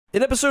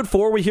In episode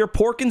 4, we hear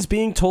Porkins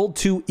being told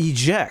to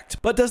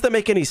eject. But does that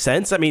make any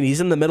sense? I mean, he's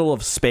in the middle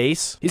of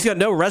space. He's got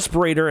no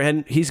respirator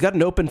and he's got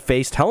an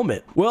open-faced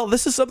helmet. Well,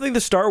 this is something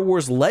the Star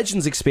Wars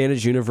Legends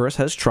expanded universe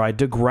has tried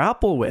to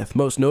grapple with,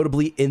 most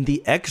notably in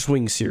the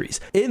X-Wing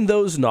series. In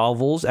those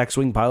novels,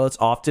 X-Wing pilots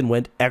often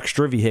went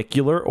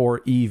extravehicular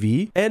or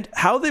EV, and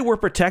how they were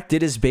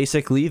protected is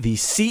basically the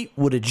seat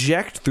would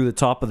eject through the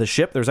top of the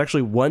ship. There's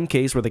actually one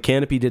case where the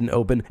canopy didn't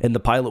open and the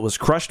pilot was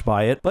crushed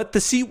by it, but the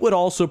seat would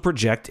also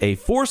project a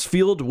force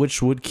field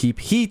which would keep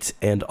heat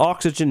and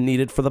oxygen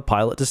needed for the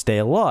pilot to stay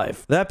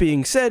alive. That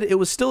being said, it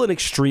was still an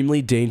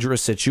extremely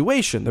dangerous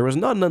situation. There was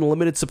not an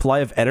unlimited supply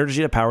of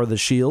energy to power the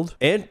shield,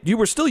 and you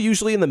were still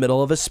usually in the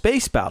middle of a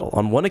space battle.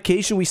 On one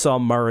occasion, we saw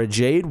Mara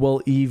Jade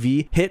while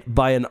EV hit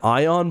by an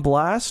ion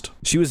blast.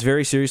 She was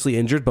very seriously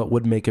injured but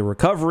would make a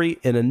recovery.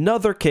 In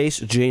another case,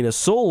 Jaina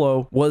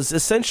Solo was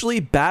essentially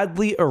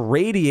badly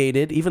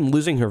irradiated, even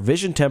losing her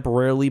vision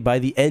temporarily by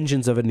the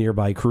engines of a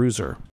nearby cruiser.